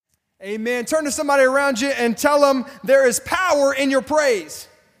Amen. Turn to somebody around you and tell them there is power in your praise.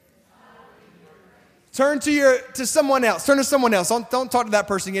 Turn to someone else. Turn to someone else. Don't talk to that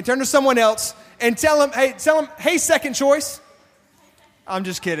person again. Turn to someone else and tell them, hey, second choice. I'm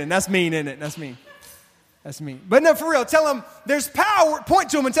just kidding. That's mean, isn't it? That's mean. That's mean. But no, for real, tell them there's power. Point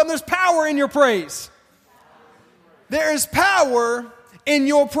to them and tell them there's power in your praise. There is power in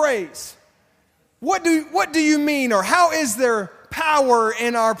your praise. What do you mean, or how is there power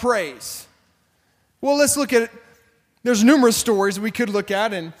in our praise? Well, let's look at it. There's numerous stories we could look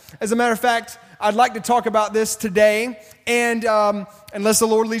at, and as a matter of fact, I'd like to talk about this today, and unless the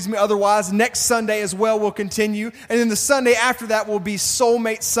Lord leads me otherwise, next Sunday as well we'll continue, and then the Sunday after that will be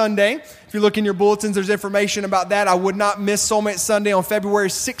Soulmate Sunday. If you look in your bulletins, there's information about that. I would not miss Soulmate Sunday on February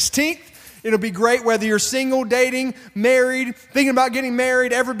 16th. It'll be great whether you're single, dating, married, thinking about getting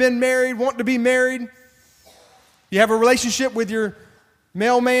married, ever been married, want to be married. You have a relationship with your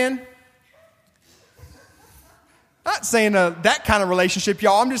mailman. Not saying that kind of relationship,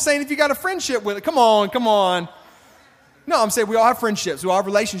 y'all. I'm just saying if you got a friendship with it. Come on. No, I'm saying we all have friendships. We all have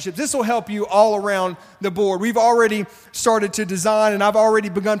relationships. This will help you all around the board. We've already started to design, and I've already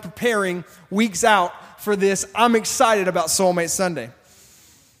begun preparing weeks out for this. I'm excited about Soulmate Sunday.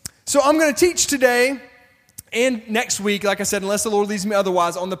 So I'm going to teach today and next week, like I said, unless the Lord leads me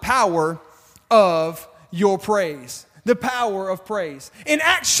otherwise, on the power of your praise. The power of praise. In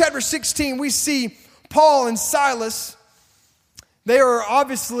Acts chapter 16, we see Paul and Silas. They are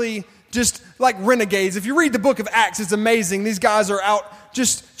obviously just like renegades. If you read the book of Acts, it's amazing. These guys are out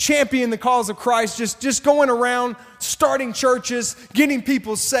just championing the cause of Christ, just going around, starting churches, getting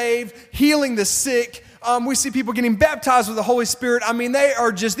people saved, healing the sick. We see people getting baptized with the Holy Spirit. I mean,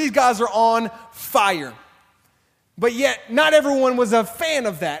 these guys are on fire. But yet, not everyone was a fan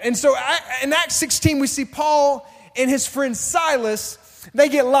of that. And so in Acts 16, we see Paul and his friend Silas, they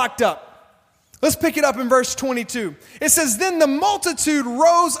get locked up. Let's pick it up in verse 22. It says, "Then the multitude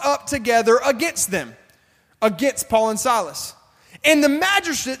rose up together against them," against Paul and Silas. "And the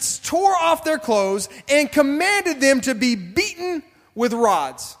magistrates tore off their clothes and commanded them to be beaten with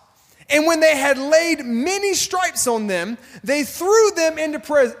rods. And when they had laid many stripes on them, they threw them into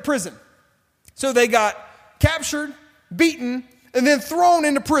prison." So they got captured, beaten, and then thrown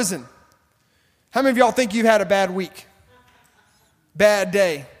into prison. How many of y'all think you've had a bad week? Bad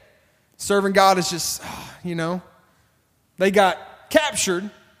day. Serving God is just, They got captured,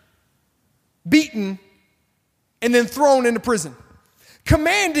 beaten, and then thrown into prison,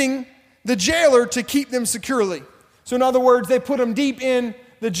 commanding the jailer to keep them securely. So in other words, they put them deep in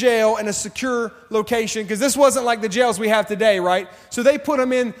the jail in a secure location, because this wasn't like the jails we have today, right? So they put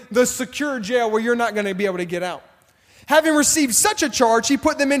them in the secure jail where you're not going to be able to get out. Having received such a charge, he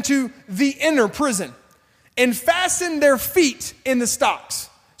put them into the inner prison and fastened their feet in the stocks.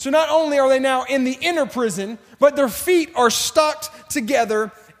 So not only are they now in the inner prison, but their feet are stuck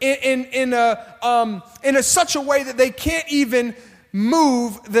together in such a way that they can't even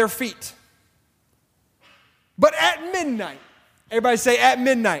move their feet. But at midnight, everybody say at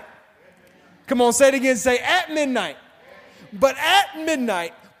midnight. Come on, say it again. Say at midnight. But at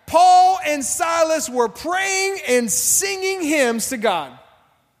midnight, Paul and Silas were praying and singing hymns to God.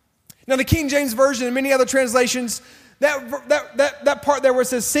 Now the King James Version and many other translations, that part there where it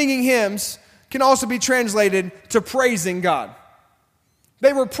says singing hymns can also be translated to praising God.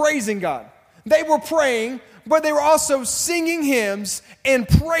 They were praising God. They were praying, but they were also singing hymns and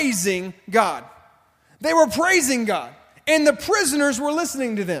praising God. They were praising God, and the prisoners were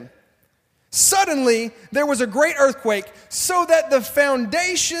listening to them. Suddenly, there was a great earthquake, so that the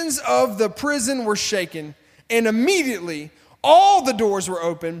foundations of the prison were shaken, and immediately all the doors were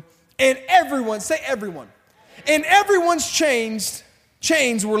open, and everyone's chains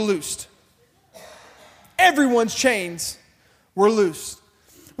were loosed. Everyone's chains were loosed.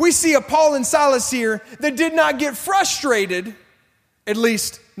 We see a Paul and Silas here that did not get frustrated, at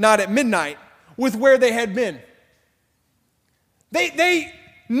least not at midnight, with where they had been. They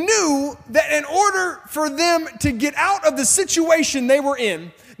knew that in order for them to get out of the situation they were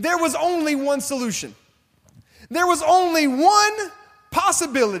in, there was only one solution. There was only one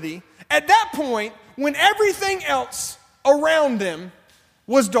possibility. At that point, when everything else around them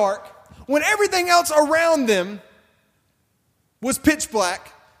was dark, when everything else around them was pitch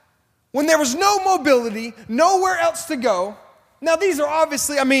black, when there was no mobility, nowhere else to go. Now, these are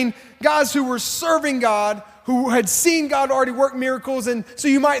obviously, guys who were serving God, who had seen God already work miracles, and so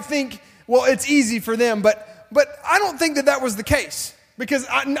you might think, well, it's easy for them, but I don't think that was the case, because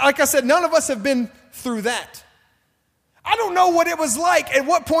like I said, none of us have been through that. I don't know what it was like, at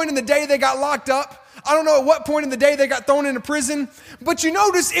what point in the day they got locked up. I don't know at what point in the day they got thrown into prison, but you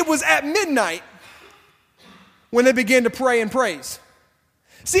notice it was at midnight when they began to pray and praise.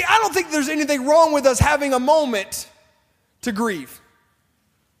 See, I don't think there's anything wrong with us having a moment to grieve,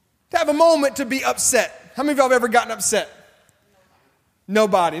 to have a moment to be upset. How many of y'all have ever gotten upset?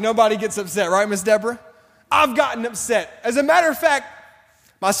 Nobody gets upset, right, Miss Deborah? I've gotten upset. As a matter of fact,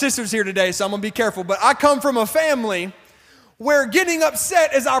 my sister's here today, so I'm going to be careful, but I come from a family where getting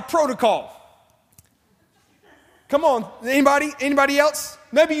upset is our protocol. Come on, anybody else?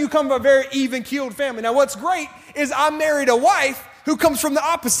 Maybe you come from a very even-keeled family. Now, what's great is I married a wife who comes from the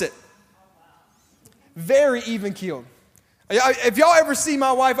opposite. Very even-keeled. If y'all ever see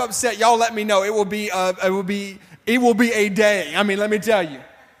my wife upset, y'all let me know. It will be a day. I mean, let me tell you.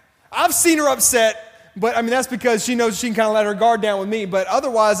 I've seen her upset, but I mean that's because she knows she can kind of let her guard down with me. But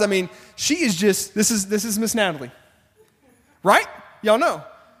otherwise, I mean, she is just this is Miss Natalie, right? Y'all know,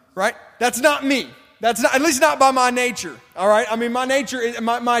 right? That's not me. That's not, at least not by my nature. All right. I mean, my nature,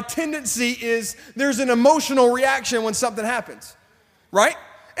 my tendency is there's an emotional reaction when something happens, right?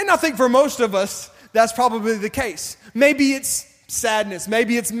 And I think for most of us, that's probably the case. Maybe it's sadness,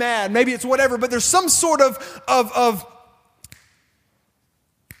 maybe it's mad, maybe it's whatever, but there's some sort of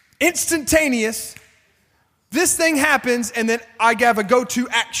instantaneous, this thing happens and then I have a go-to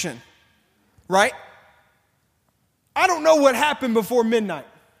action, right? I don't know what happened before midnight,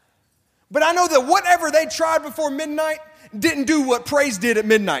 but I know that whatever they tried before midnight didn't do what praise did at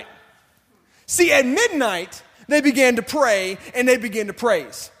midnight. See, at midnight, they began to pray and they began to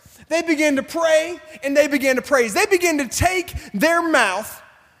praise. They began to pray and they began to praise. They began to take their mouth,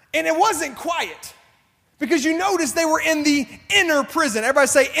 and it wasn't quiet because you notice they were in the inner prison. Everybody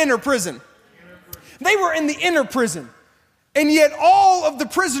say inner prison. They were in the inner prison, and yet all of the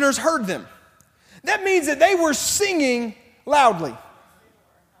prisoners heard them. That means that they were singing loudly.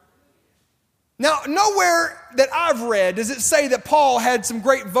 Now, nowhere that I've read does it say that Paul had some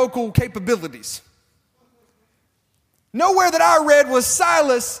great vocal capabilities. Nowhere that I read was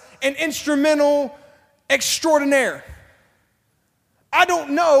Silas an instrumental extraordinaire. I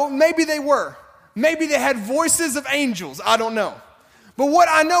don't know. Maybe they were. Maybe they had voices of angels. I don't know. But what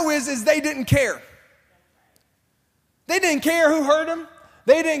I know is they didn't care. They didn't care who heard them.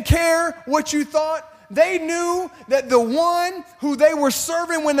 They didn't care what you thought. They knew that the one who they were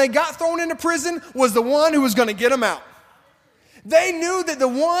serving when they got thrown into prison was the one who was going to get them out. They knew that the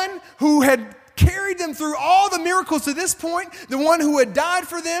one who had carried them through all the miracles to this point, the one who had died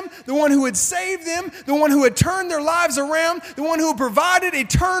for them, the one who had saved them, the one who had turned their lives around, the one who had provided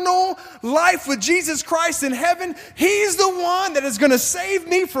eternal life with Jesus Christ in heaven, he's the one that is going to save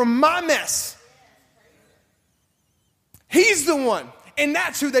me from my mess. He's the one. And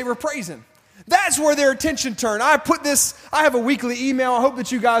that's who they were praising. That's where their attention turned. I have a weekly email. I hope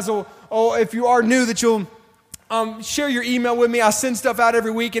that you guys will, if you are new, that you'll share your email with me. I send stuff out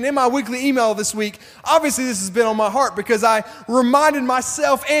every week. And in my weekly email this week, obviously this has been on my heart because I reminded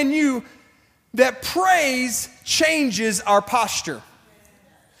myself and you that praise changes our posture.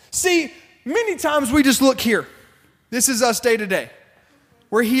 See, many times we just look here. This is us day to day.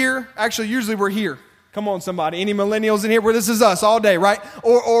 We're here. Actually, usually we're here. Come on, somebody. Any millennials in here? Where this is us all day, right?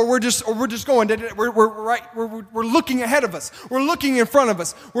 Or we're just going. We're looking ahead of us. We're looking in front of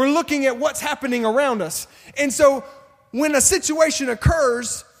us. We're looking at what's happening around us. And so, when a situation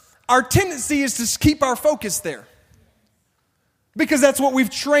occurs, our tendency is to keep our focus there, because that's what we've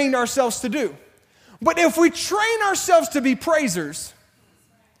trained ourselves to do. But if we train ourselves to be praisers,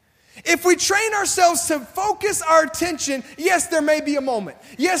 if we train ourselves to focus our attention, yes, there may be a moment.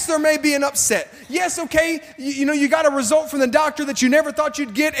 Yes, there may be an upset. Yes, okay, you got a result from the doctor that you never thought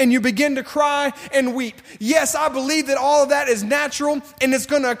you'd get and you begin to cry and weep. Yes, I believe that all of that is natural and it's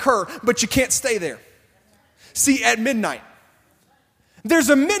going to occur, but you can't stay there. See, at midnight, there's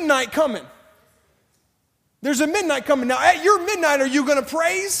a midnight coming. There's a midnight coming. Now, at your midnight, are you going to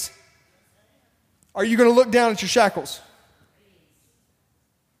praise? Or are you going to look down at your shackles?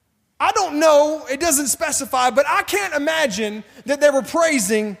 I don't know, it doesn't specify, but I can't imagine that they were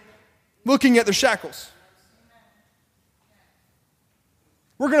praising looking at their shackles.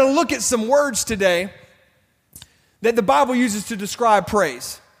 We're going to look at some words today that the Bible uses to describe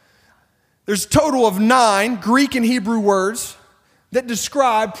praise. There's a total of 9 Greek and Hebrew words that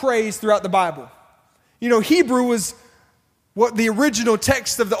describe praise throughout the Bible. Hebrew was what the original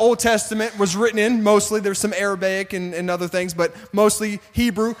text of the Old Testament was written in, mostly. There's some Arabic and other things, but mostly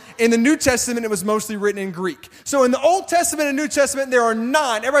Hebrew. In the New Testament, it was mostly written in Greek. So in the Old Testament and New Testament, there are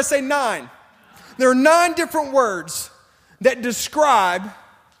 9. Everybody say 9. There are 9 different words that describe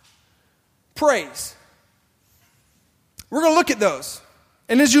praise. We're going to look at those.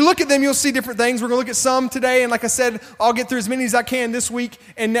 And as you look at them, you'll see different things. We're going to look at some today. And like I said, I'll get through as many as I can this week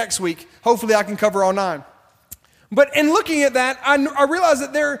and next week. Hopefully I can cover all 9. But in looking at that, I realize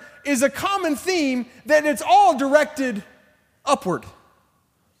that there is a common theme that it's all directed upward.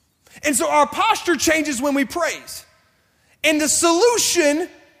 And so our posture changes when we praise. And the solution,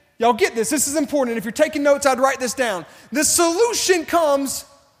 y'all get this, this is important. If you're taking notes, I'd write this down. The solution comes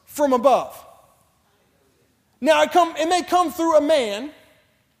from above. Now, it may come through a man.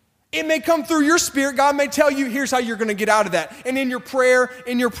 It may come through your spirit. God may tell you, here's how you're going to get out of that. And in your prayer,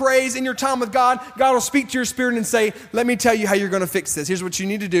 in your praise, in your time with God, God will speak to your spirit and say, let me tell you how you're going to fix this. Here's what you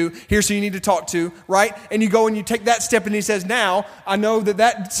need to do. Here's who you need to talk to, right? And you go and you take that step and he says, now, I know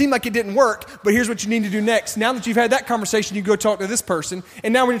that seemed like it didn't work, but here's what you need to do next. Now that you've had that conversation, you go talk to this person.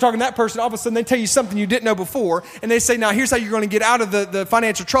 And now when you're talking to that person, all of a sudden they tell you something you didn't know before. And they say, now here's how you're going to get out of the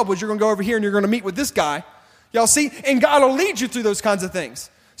financial troubles. You're going to go over here and you're going to meet with this guy. Y'all see? And God will lead you through those kinds of things.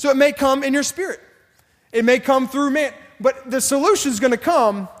 So it may come in your spirit. It may come through man. But the solution is going to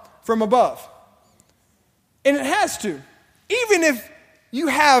come from above. And it has to. Even if you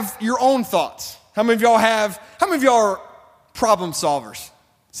have your own thoughts. How many of y'all are problem solvers?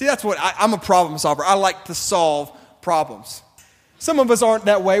 See, that's what I'm a problem solver. I like to solve problems. Some of us aren't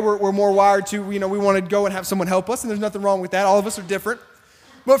that way. We're more wired to, we want to go and have someone help us, and there's nothing wrong with that. All of us are different.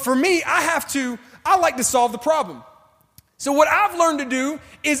 But for me, I like to solve the problem. So what I've learned to do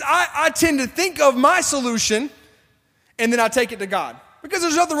is I tend to think of my solution and then I take it to God. Because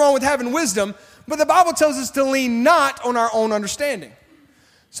there's nothing wrong with having wisdom, but the Bible tells us to lean not on our own understanding.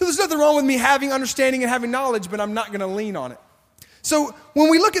 So there's nothing wrong with me having understanding and having knowledge, but I'm not going to lean on it. So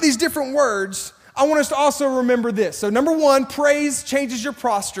when we look at these different words, I want us to also remember this. So number 1, praise changes your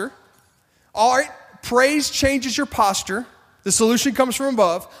posture. All right, praise changes your posture. The solution comes from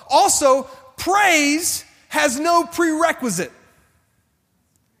above. Also, praise has no prerequisite.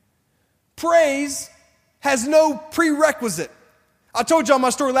 Praise has no prerequisite. I told y'all my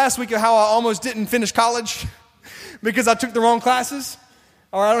story last week of how I almost didn't finish college because I took the wrong classes.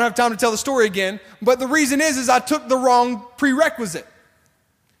 Or I don't have time to tell the story again. But the reason is I took the wrong prerequisite.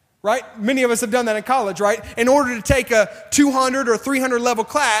 Right? Many of us have done that in college, right? In order to take a 200 or 300 level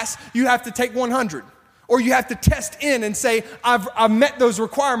class, you have to take 100. Or you have to test in and say, I've met those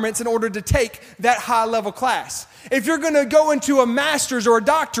requirements in order to take that high level class. If you're going to go into a master's or a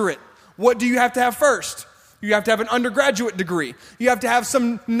doctorate, what do you have to have first? You have to have an undergraduate degree. You have to have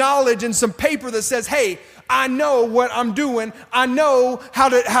some knowledge and some paper that says, hey, I know what I'm doing. I know how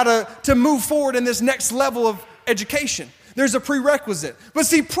to move forward in this next level of education. There's a prerequisite. But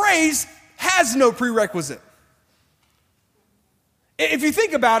see, praise has no prerequisite. If you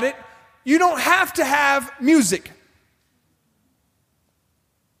think about it, you don't have to have music.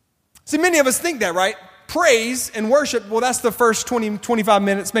 See, many of us think that, right? Praise and worship, well, that's the first 20, 25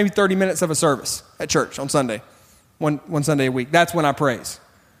 minutes, maybe 30 minutes of a service at church on Sunday. One Sunday a week. That's when I praise.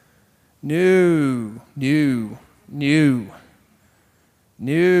 No.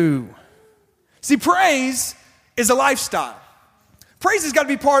 See, praise is a lifestyle. Praise has got to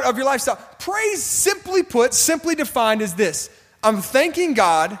be part of your lifestyle. Praise, simply put, simply defined, is this. I'm thanking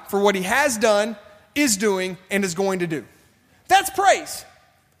God for what he has done, is doing, and is going to do. That's praise.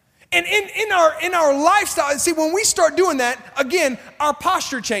 And in our lifestyle, see, when we start doing that, again, our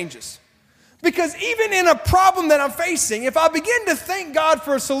posture changes. Because even in a problem that I'm facing, if I begin to thank God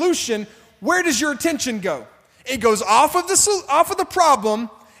for a solution, where does your attention go? It goes off of the problem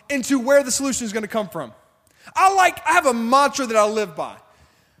into where the solution is going to come from. I have a mantra that I live by.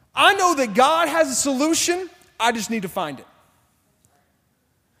 I know that God has a solution, I just need to find it.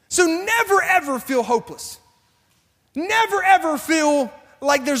 So never ever feel hopeless. Never ever feel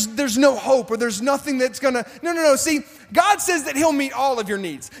like there's no hope or there's nothing that's gonna, no. See, God says that he'll meet all of your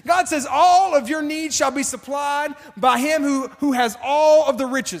needs. God says all of your needs shall be supplied by him who has all of the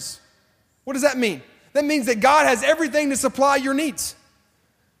riches. What does that mean? That means that God has everything to supply your needs.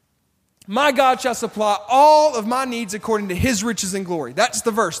 My God shall supply all of my needs according to his riches and glory. That's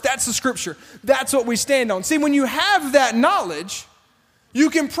the verse. That's the scripture. That's what we stand on. See, when you have that knowledge, you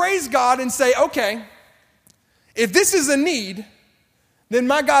can praise God and say, okay, if this is a need, then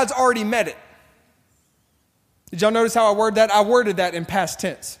my God's already met it. Did y'all notice how I worded that? I worded that in past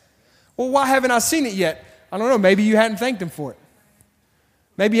tense. Well, why haven't I seen it yet? I don't know. Maybe you hadn't thanked him for it.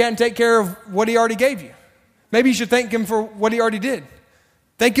 Maybe you hadn't taken care of what he already gave you. Maybe you should thank him for what he already did.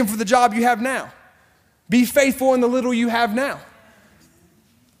 Thank him for the job you have now. Be faithful in the little you have now.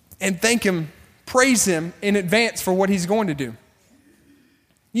 And thank him, praise him in advance for what he's going to do.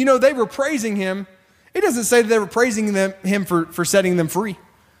 You know, they were praising him. It doesn't say that they were praising him for setting them free.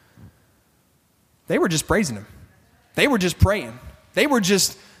 They were just praising him. They were just praying. They were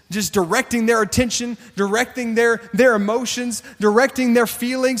just directing their attention, directing their emotions, directing their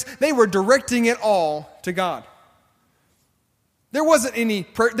feelings. They were directing it all to God. There wasn't any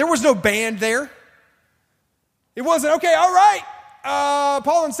prayer. There was no band there. It wasn't, okay, all right,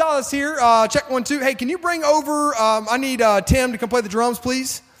 Paul and Silas here, check 1, 2. Hey, can you bring over, I need Tim to come play the drums,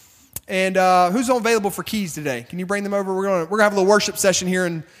 please. And who's available for keys today? Can you bring them over? We're gonna have a little worship session here.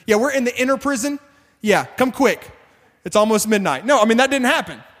 And yeah, we're in the inner prison. Yeah, come quick. It's almost midnight. No, I mean, that didn't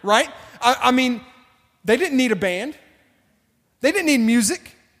happen, right? I mean, they didn't need a band. They didn't need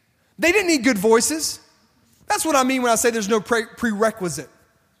music. They didn't need good voices. That's what I mean when I say there's no prerequisite.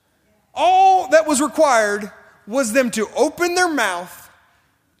 All that was required was them to open their mouth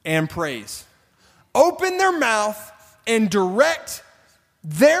and praise. Open their mouth and direct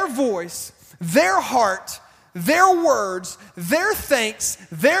their voice, their heart, their words, their thanks,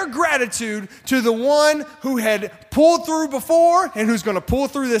 their gratitude to the one who had pulled through before and who's going to pull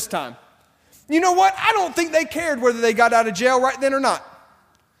through this time. You know what? I don't think they cared whether they got out of jail right then or not.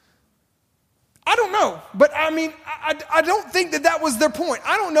 I don't know, but I mean, I don't think that was their point.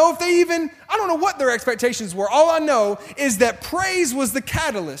 I don't know if I don't know what their expectations were. All I know is that praise was the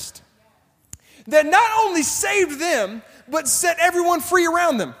catalyst that not only saved them, but set everyone free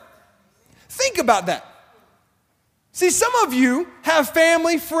around them. Think about that. See, some of you have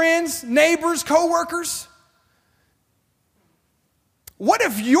family, friends, neighbors, coworkers. What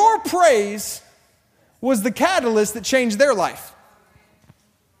if your praise was the catalyst that changed their life?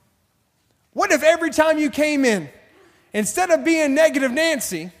 What if every time you came in, instead of being negative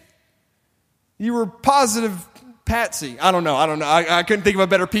Nancy, you were positive Patsy? I don't know. I couldn't think of a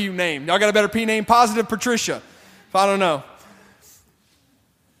better P name. Y'all got a better P name? Positive Patricia. I don't know.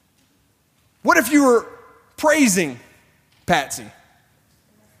 What if you were praising Patsy?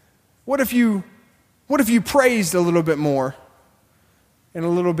 What if you praised a little bit more and a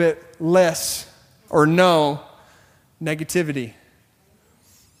little bit less or no negativity?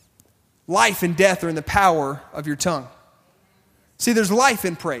 Life and death are in the power of your tongue. See, there's life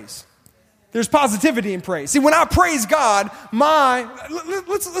in praise. There's positivity in praise. See, when I praise God,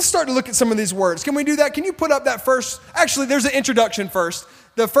 let's start to look at some of these words. Can we do that? Can you put up that first? Actually, there's an introduction first.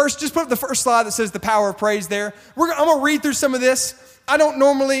 Just put up the first slide that says the power of praise there. I'm going to read through some of this. I don't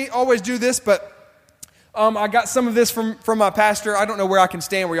normally always do this, but I got some of this from my pastor. I don't know where I can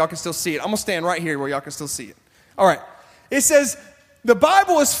stand where y'all can still see it. I'm going to stand right here where y'all can still see it. All right. It says, the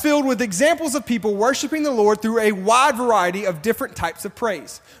Bible is filled with examples of people worshiping the Lord through a wide variety of different types of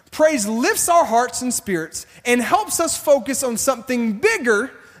praise. Praise lifts our hearts and spirits and helps us focus on something bigger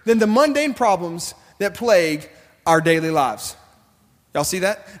than the mundane problems that plague our daily lives. Y'all see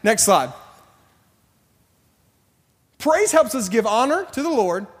that? Next slide. Praise helps us give honor to the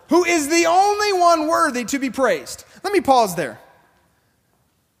Lord, who is the only one worthy to be praised. Let me pause there.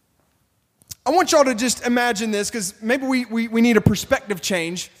 I want y'all to just imagine this, because maybe we need a perspective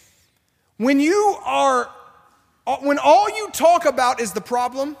change. When all you talk about is the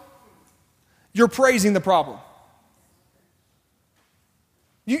problem, you're praising the problem.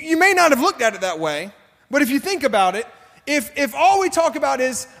 You may not have looked at it that way, but if you think about it, if all we talk about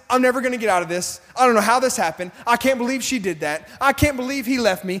is, I'm never going to get out of this, I don't know how this happened, I can't believe she did that, I can't believe he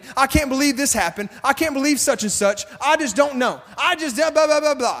left me, I can't believe this happened, I can't believe such and such, I just don't know, I just blah, blah,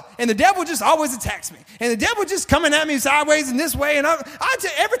 blah, blah, and the devil just always attacks me, and the devil just coming at me sideways and this way, and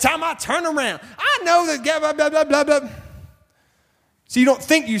every time I turn around, I know that blah, blah, blah, blah, blah. So you don't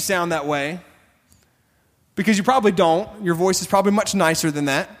think you sound that way, because you probably don't, your voice is probably much nicer than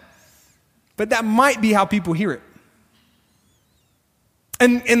that, but that might be how people hear it.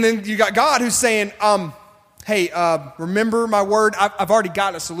 And then you got God who's saying, hey, remember my word? I've already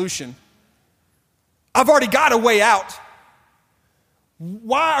got a solution. I've already got a way out.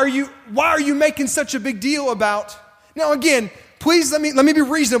 Why are you making such a big deal about? Now again, please let me be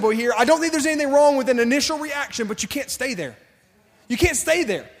reasonable here. I don't think there's anything wrong with an initial reaction, but you can't stay there. You can't stay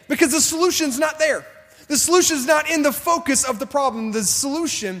there because the solution's not there. The solution's not in the focus of the problem. The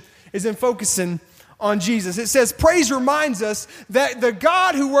solution is in focusing on Jesus. It says, praise reminds us that the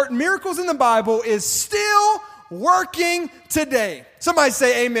God who worked miracles in the Bible is still working today. Somebody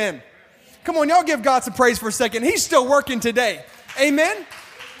say amen. Come on, y'all give God some praise for a second. He's still working today. Amen.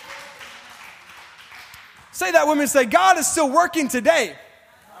 Say that with me and say, God is still working today.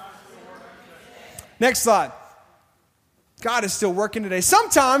 Next slide. God is still working today.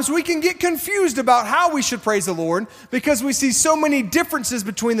 Sometimes we can get confused about how we should praise the Lord because we see so many differences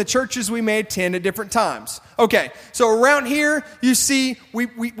between the churches we may attend at different times. Okay, so around here, you see,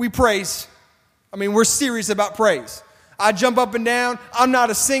 we praise. I mean, we're serious about praise. I jump up and down. I'm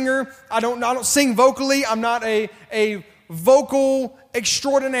not a singer. I don't sing vocally. I'm not a vocal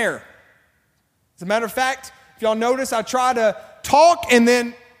extraordinaire. As a matter of fact, if y'all notice, I try to talk and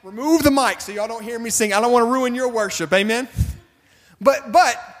then remove the mic so y'all don't hear me sing. I don't want to ruin your worship, amen? But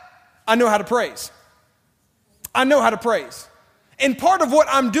I know how to praise. I know how to praise. And part of what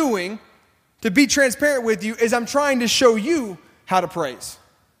I'm doing, to be transparent with you, is I'm trying to show you how to praise.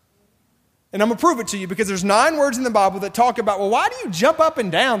 And I'm going to prove it to you because there's 9 words in the Bible that talk about, well, why do you jump up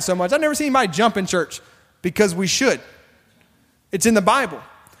and down so much? I've never seen anybody jump in church. Because we should. It's in the Bible.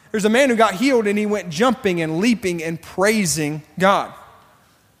 There's a man who got healed and he went jumping and leaping and praising God.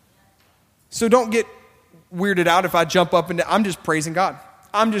 So don't get weirded out if I jump up and down. I'm just praising God.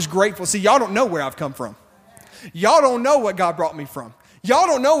 I'm just grateful. See, y'all don't know where I've come from. Y'all don't know what God brought me from. Y'all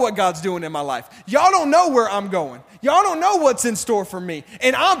don't know what God's doing in my life. Y'all don't know where I'm going. Y'all don't know what's in store for me.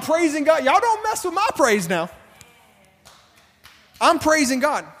 And I'm praising God. Y'all don't mess with my praise now. I'm praising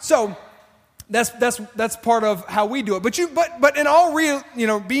God. So that's part of how we do it. But in all real,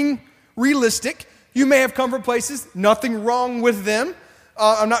 being realistic, you may have come from places, nothing wrong with them.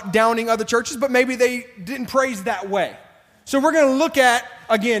 I'm not downing other churches, but maybe they didn't praise that way. So we're going to look at,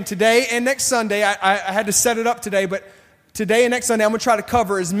 again, today and next Sunday. I had to set it up today, but today and next Sunday, I'm going to try to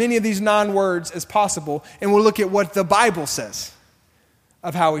cover as many of these 9 words as possible, and we'll look at what the Bible says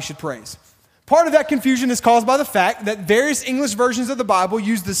of how we should praise. Part of that confusion is caused by the fact that various English versions of the Bible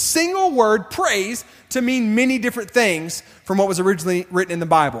use the single word praise to mean many different things from what was originally written in the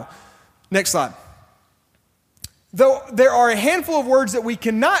Bible. Next slide. Though there are a handful of words that we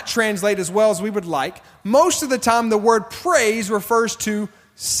cannot translate as well as we would like, most of the time the word praise refers to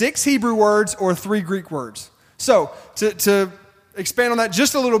 6 Hebrew words or 3 Greek words. So, to expand on that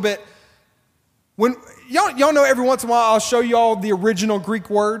just a little bit, when y'all know every once in a while I'll show y'all the original Greek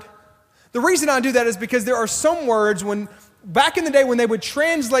word. The reason I do that is because there are some words back in the day when they would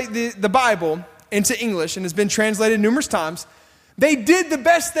translate the Bible into English, and it's been translated numerous times, they did the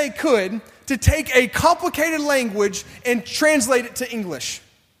best they could to take a complicated language and translate it to English.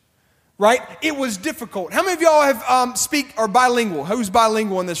 Right? It was difficult. How many of y'all have are bilingual? Who's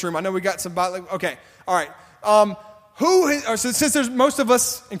bilingual in this room? I know we got some bilingual. Okay. All right. Since there's most of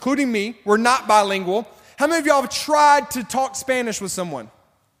us, including me, we're not bilingual, how many of y'all have tried to talk Spanish with someone?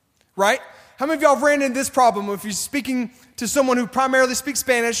 Right? How many of y'all have ran into this problem if you're speaking to someone who primarily speaks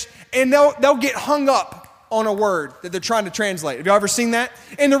Spanish and they'll get hung up on a word that they're trying to translate? Have y'all ever seen that?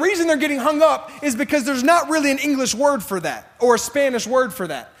 And the reason they're getting hung up is because there's not really an English word for that or a Spanish word for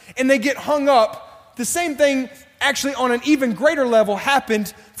that. And they get hung up. The same thing actually on an even greater level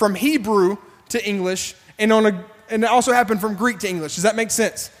happened from Hebrew to English and it also happened from Greek to English. Does that make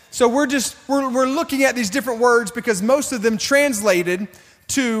sense? So we're looking at these different words because most of them translated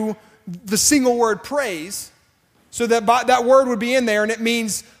to the single word praise. So that word would be in there and it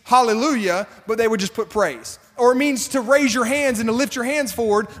means hallelujah, but they would just put praise. Or it means to raise your hands and to lift your hands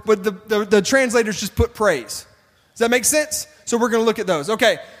forward, but the translators just put praise. Does that make sense? So we're going to look at those.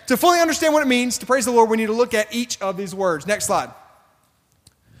 Okay, to fully understand what it means to praise the Lord, we need to look at each of these words. Next slide.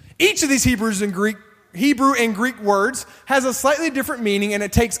 Each of these Hebrew and Greek words has a slightly different meaning, and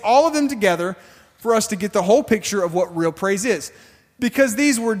it takes all of them together for us to get the whole picture of what real praise is. Because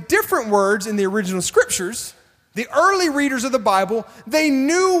these were different words in the original scriptures, the early readers of the Bible, they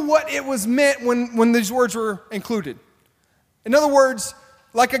knew what it was meant when these words were included. In other words,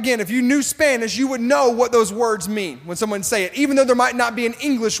 like again, if you knew Spanish, you would know what those words mean when someone say it, even though there might not be an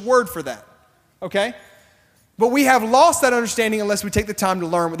English word for that. Okay? But we have lost that understanding unless we take the time to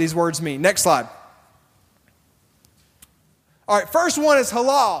learn what these words mean. Next slide. All right, first one is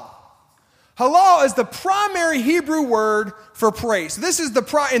halal. Halal is the primary Hebrew word for praise. So this is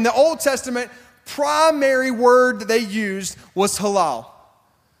in the Old Testament, primary word that they used was halal.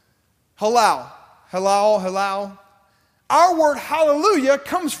 Halal. Halal, halal. Our word hallelujah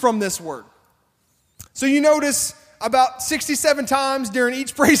comes from this word. So you notice about 67 times during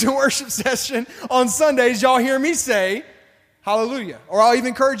each praise and worship session on Sundays, y'all hear me say hallelujah. Or I'll even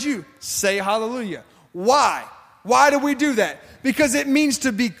encourage you, say hallelujah. Why? Why do we do that? Because it means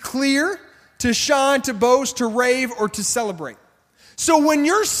to be clear, to shine, to boast, to rave, or to celebrate. So when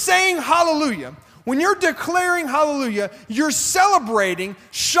you're saying hallelujah, when you're declaring hallelujah, you're celebrating,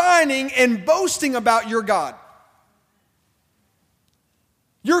 shining, and boasting about your God.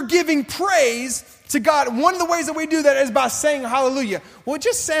 You're giving praise to God. One of the ways that we do that is by saying hallelujah. Well, it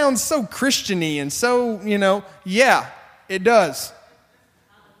just sounds so Christian-y and so, yeah, it does.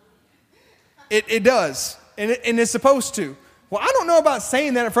 It does. And it's supposed to. Well, I don't know about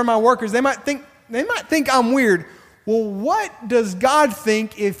saying that in front of my workers. They might think I'm weird. Well, what does God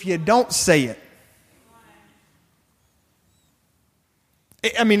think if you don't say it?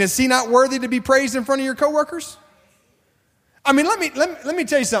 I mean, is he not worthy to be praised in front of your coworkers? I mean, let me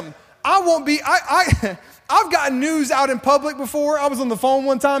tell you something. I've gotten news out in public before. I was on the phone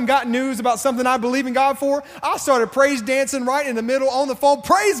one time, got news about something I believe in God for. I started praise dancing right in the middle on the phone.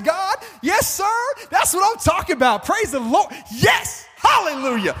 Praise God. Yes, sir. That's what I'm talking about. Praise the Lord. Yes.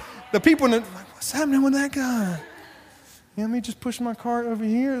 Hallelujah. The people in the, what's happening with that guy? Let me just push my cart over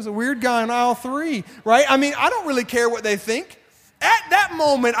here. There's a weird guy in aisle 3, right? I mean, I don't really care what they think. At that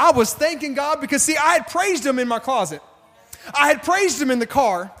moment, I was thanking God because, see, I had praised him in my closet. I had praised him in the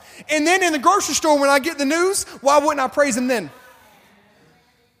car. And then in the grocery store, when I get the news, why wouldn't I praise him then?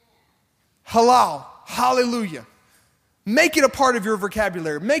 Halal. Hallelujah. Make it a part of your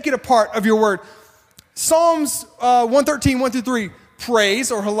vocabulary. Make it a part of your word. Psalms 113, 1 through 3,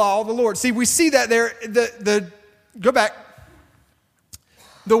 praise or halal the Lord. See, we see that there. Go back.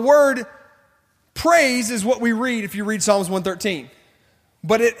 The word praise is what we read if you read Psalms 113.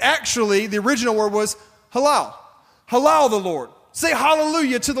 But it actually, the original word was halal. Halal the Lord. Say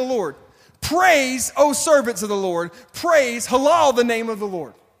hallelujah to the Lord. Praise, O servants of the Lord. Praise, halal the name of the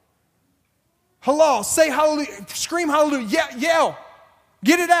Lord. Halal. Say hallelujah. Scream hallelujah. Yeah, yell.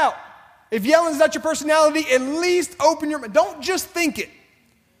 Get it out. If yelling's not your personality, at least open your mouth. Don't just think it.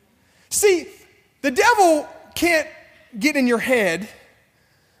 See, the devil can't get in your head,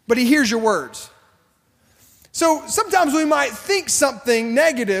 but he hears your words. So sometimes we might think something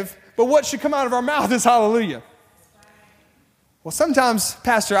negative, but what should come out of our mouth is hallelujah. Well, sometimes,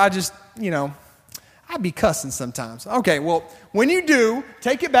 Pastor, I'd be cussing sometimes. Okay, well, when you do,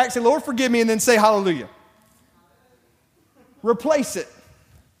 take it back, say, Lord, forgive me, and then say hallelujah. Replace it.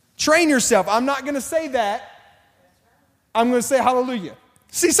 Train yourself. I'm not going to say that. I'm going to say hallelujah.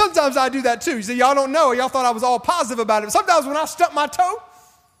 See, sometimes I do that too. You see, y'all don't know. Y'all thought I was all positive about it. But sometimes when I stump my toe,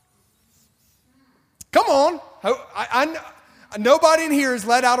 come on. Nobody in here has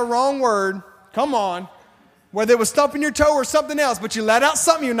let out a wrong word. Come on. Whether it was stumping your toe or something else, but you let out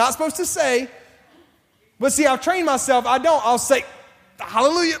something you're not supposed to say. But see, I've trained myself. I don't. I'll say,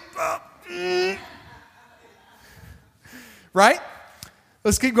 hallelujah. Right?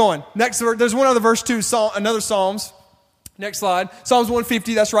 Let's keep going. Next, there's one other verse too, another Psalms. Next slide. Psalms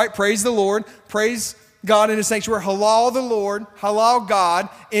 150, that's right. Praise the Lord. Praise God in his sanctuary. Halal the Lord. Halal God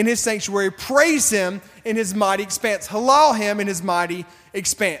in his sanctuary. Praise him in his mighty expanse. Halal him in his mighty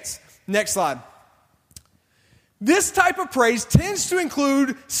expanse. Next slide. This type of praise tends to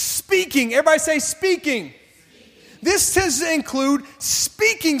include speaking. Everybody say speaking. This tends to include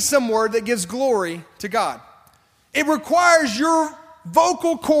speaking some word that gives glory to God. It requires your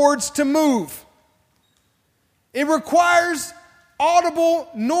vocal cords to move. It requires audible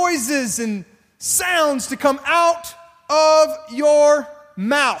noises and sounds to come out of your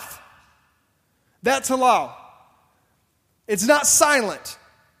mouth. That's halal. It's not silent.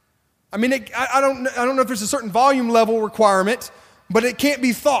 I mean, I don't know if there's a certain volume level requirement, but it can't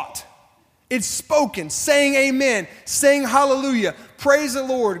be thought. It's spoken, saying amen, saying hallelujah, praise the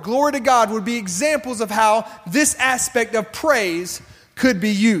Lord, glory to God would be examples of how this aspect of praise could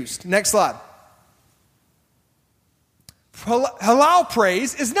be used. Next slide. Halal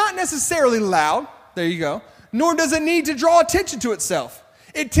praise is not necessarily loud, there you go, nor does it need to draw attention to itself.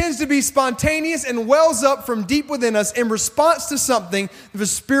 It tends to be spontaneous and wells up from deep within us in response to something the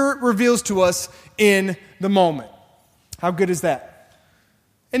Spirit reveals to us in the moment. How good is that?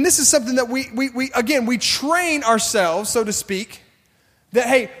 And this is something that we train ourselves, so to speak, that,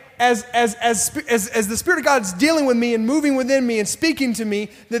 hey, as the Spirit of God is dealing with me and moving within me and speaking to me,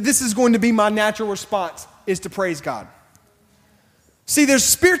 that this is going to be my natural response, is to praise God. See, there's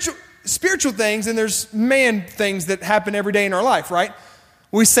spiritual things and there's man things that happen every day in our life, right?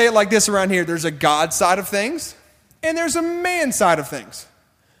 We say it like this around here. There's a God side of things and there's a man side of things.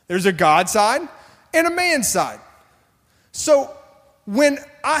 There's a God side and a man side. So when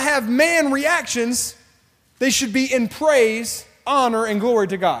I have man reactions, they should be in praise, honor, and glory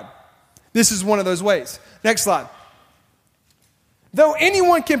to God. This is one of those ways. Next slide. Though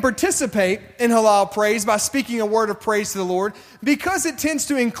anyone can participate in halal praise by speaking a word of praise to the Lord, because it tends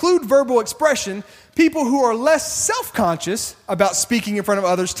to include verbal expression, people who are less self-conscious about speaking in front of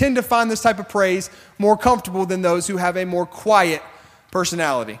others tend to find this type of praise more comfortable than those who have a more quiet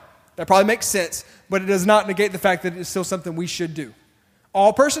personality. That probably makes sense, but it does not negate the fact that it's still something we should do.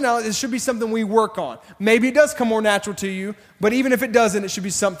 All personality, it should be something we work on. Maybe it does come more natural to you, but even if it doesn't, it should be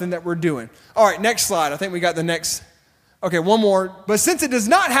something that we're doing. All right, next slide. I think we got the next. Okay, one more. But since it does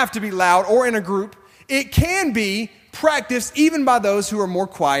not have to be loud or in a group, it can be practiced even by those who are more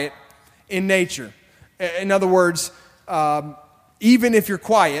quiet in nature. In other words, even if you're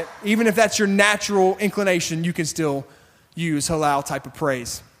quiet, even if that's your natural inclination, you can still use halal type of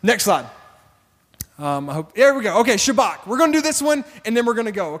praise. Next slide. There we go. Okay, Shabach. We're going to do this one, and then we're going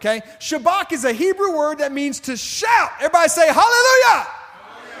to go, okay? Shabach is a Hebrew word that means to shout. Everybody say, hallelujah.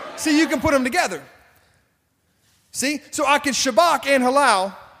 Hallelujah. See, you can put them together. See? So I can Shabach and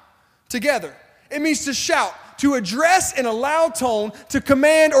halal together. It means to shout, to address in a loud tone, to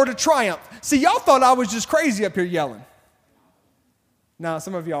command or to triumph. See, y'all thought I was just crazy up here yelling. Now,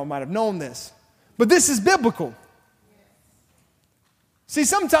 some of y'all might have known this, but this is biblical. See,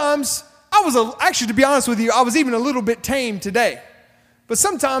 sometimes actually, to be honest with you, I was even a little bit tame today. But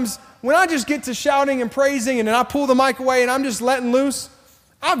sometimes when I just get to shouting and praising and then I pull the mic away and I'm just letting loose,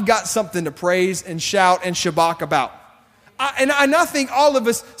 I've got something to praise and shout and shabach about. I think all of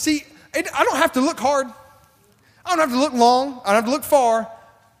us, see, I don't have to look hard. I don't have to look long. I don't have to look far.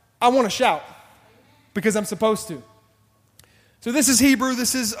 I want to shout because I'm supposed to. So this is Hebrew.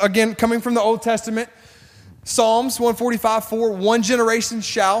 This is, again, coming from the Old Testament. Psalms 145:4, one generation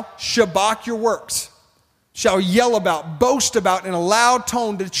shall shabach your works, shall yell about, boast about in a loud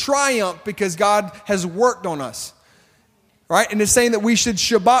tone to triumph because God has worked on us. Right? And it's saying that we should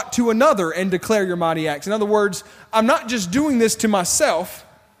shabach to another and declare your mighty acts. In other words, I'm not just doing this to myself.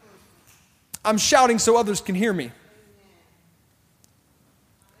 I'm shouting so others can hear me.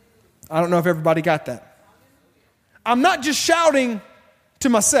 I don't know if everybody got that. I'm not just shouting to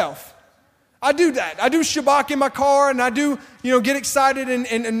myself. I do that. I do shabach in my car, and I do, get excited,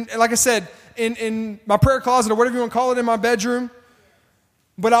 and like I said, in my prayer closet or whatever you want to call it, in my bedroom.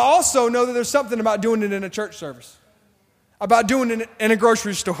 But I also know that there's something about doing it in a church service, about doing it in a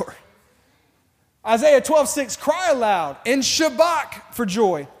grocery store. Isaiah 12:6, cry aloud and shabach for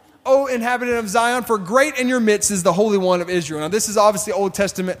joy, O inhabitant of Zion, for great in your midst is the Holy One of Israel. Now, this is obviously Old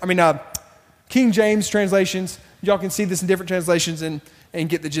Testament, King James translations. Y'all can see this in different translations and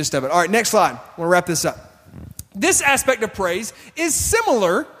get the gist of it. All right, next slide. I want to wrap this up. This aspect of praise is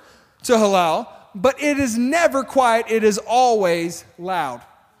similar to halal, but it is never quiet. It is always loud.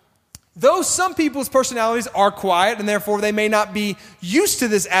 Though some people's personalities are quiet and therefore they may not be used to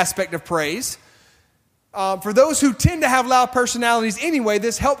this aspect of praise, for those who tend to have loud personalities anyway,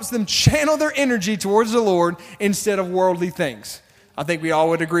 this helps them channel their energy towards the Lord instead of worldly things. I think we all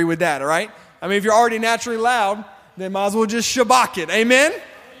would agree with that, all right? If you're already naturally loud, then might as well just shabach it. Amen?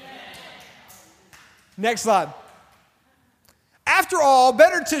 Next slide. After all,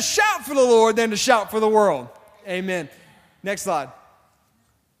 better to shout for the Lord than to shout for the world. Amen. Next slide.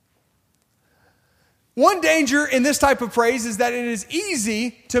 One danger in this type of praise is that it is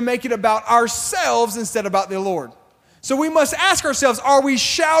easy to make it about ourselves instead of about the Lord. So we must ask ourselves, are we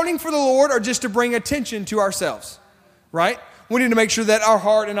shouting for the Lord or just to bring attention to ourselves? Right? We need to make sure that our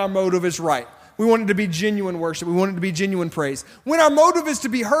heart and our motive is right. We want it to be genuine worship. We want it to be genuine praise. When our motive is to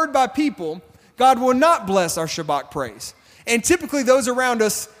be heard by people, God will not bless our shabach praise. And typically those around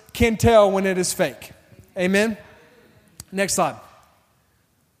us can tell when it is fake. Amen? Next slide.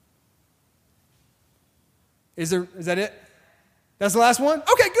 Is that it? That's the last one?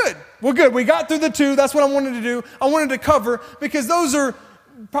 Okay, good. Well, good. We got through the two. That's what I wanted to do. I wanted to cover because those are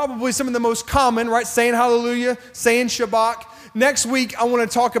probably some of the most common, right? Saying hallelujah, saying shabach. Next week, I want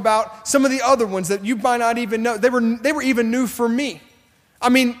to talk about some of the other ones that you might not even know. They were even new for me.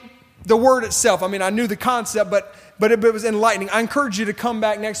 The word itself, I knew the concept, but it was enlightening. I encourage you to come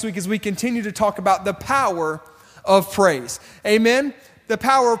back next week as we continue to talk about the power of praise. Amen? The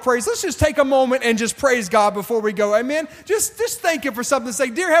power of praise. Let's just take a moment and just praise God before we go. Amen? Just thank Him for something. Say,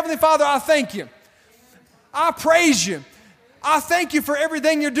 dear Heavenly Father, I thank You. I praise You. I thank You for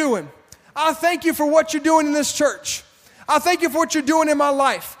everything You're doing. I thank You for what You're doing in this church. I thank You for what You're doing in my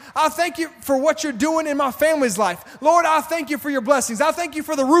life. I thank You for what You're doing in my family's life. Lord, I thank You for Your blessings. I thank You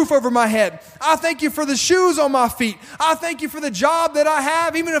for the roof over my head. I thank You for the shoes on my feet. I thank You for the job that I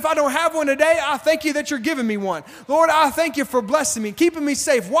have. Even if I don't have one today, I thank You that You're giving me one. Lord, I thank You for blessing me, keeping me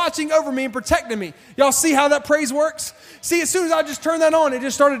safe, watching over me and protecting me. Y'all see how that praise works? See, as soon as I just turned that on, it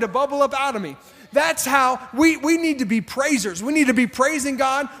just started to bubble up out of me. That's how we need to be praisers. We need to be praising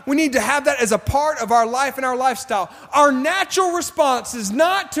God. We need to have that as a part of our life and our lifestyle. Our natural response is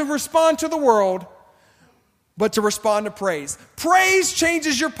not to respond to the world, but to respond to praise. Praise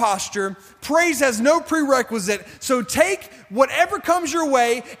changes your posture. Praise has no prerequisite. So take whatever comes your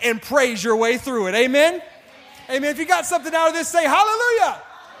way and praise your way through it. Amen? Amen. If you got something out of this, say hallelujah.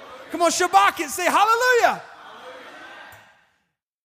 Come on, shabach it. Say hallelujah.